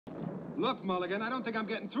Look, Mulligan, I don't think I'm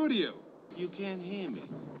getting through to you. You can't hear me.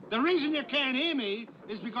 The reason you can't hear me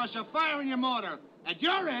is because you're firing your motor at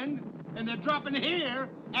your end, and they're dropping here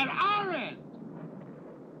at our end.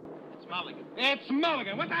 It's Mulligan. It's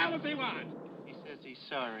Mulligan. What the hell does he want? He says he's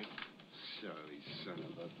sorry. Sorry, son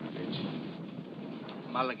of a bitch.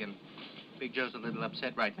 Mulligan, Big Joe's a little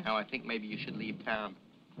upset right now. I think maybe you should leave town.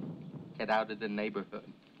 Get out of the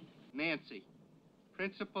neighborhood. Nancy,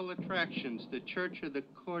 principal attractions, the Church of the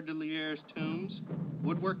Cordeliers tombs,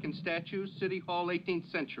 woodwork and statues, City Hall,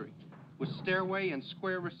 18th century, with stairway and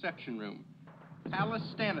square reception room. Palace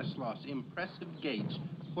Stanislaus, impressive gates,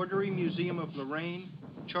 Hordery Museum of Lorraine,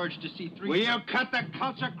 charge to see three... Will you cut the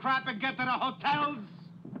culture crap and get to the hotels?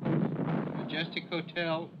 Majestic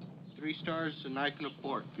Hotel, 3 stars, a knife and a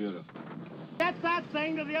fork. Beautiful. Get that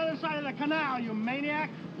thing to the other side of the canal, you maniac.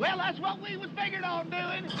 Well, that's what we was figured on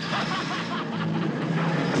doing.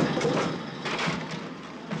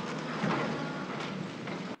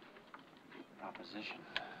 Proposition.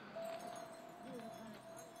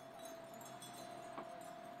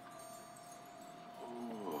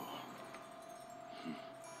 Oh.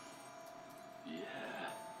 Yeah.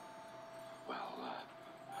 Well,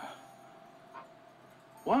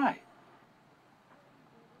 why?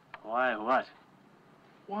 Why what?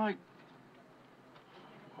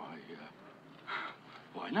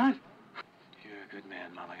 Why not? You're a good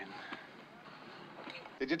man, Mulligan.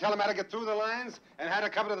 Did you tell him how to get through the lines and how to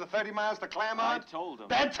cover the 30 miles to Claremont? I told him.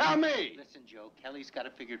 Then tell me! Listen, Joe, Kelly's got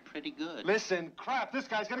it figured pretty good. Listen, crap, this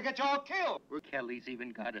guy's gonna get you all killed. Kelly's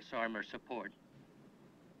even got us armor support.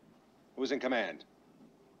 Who's in command?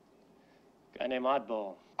 Guy named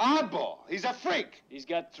Oddball. Oddball. He's a freak. He's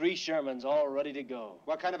got 3 Shermans all ready to go.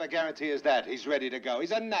 What kind of a guarantee is that? He's ready to go.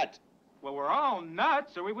 He's a nut. Well, we're all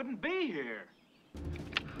nuts, or we wouldn't be here.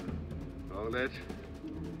 Hold it.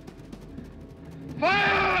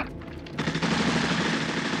 Fire!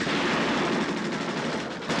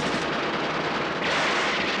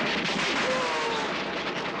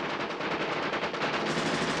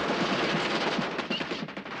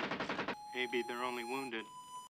 Maybe they're only wounded.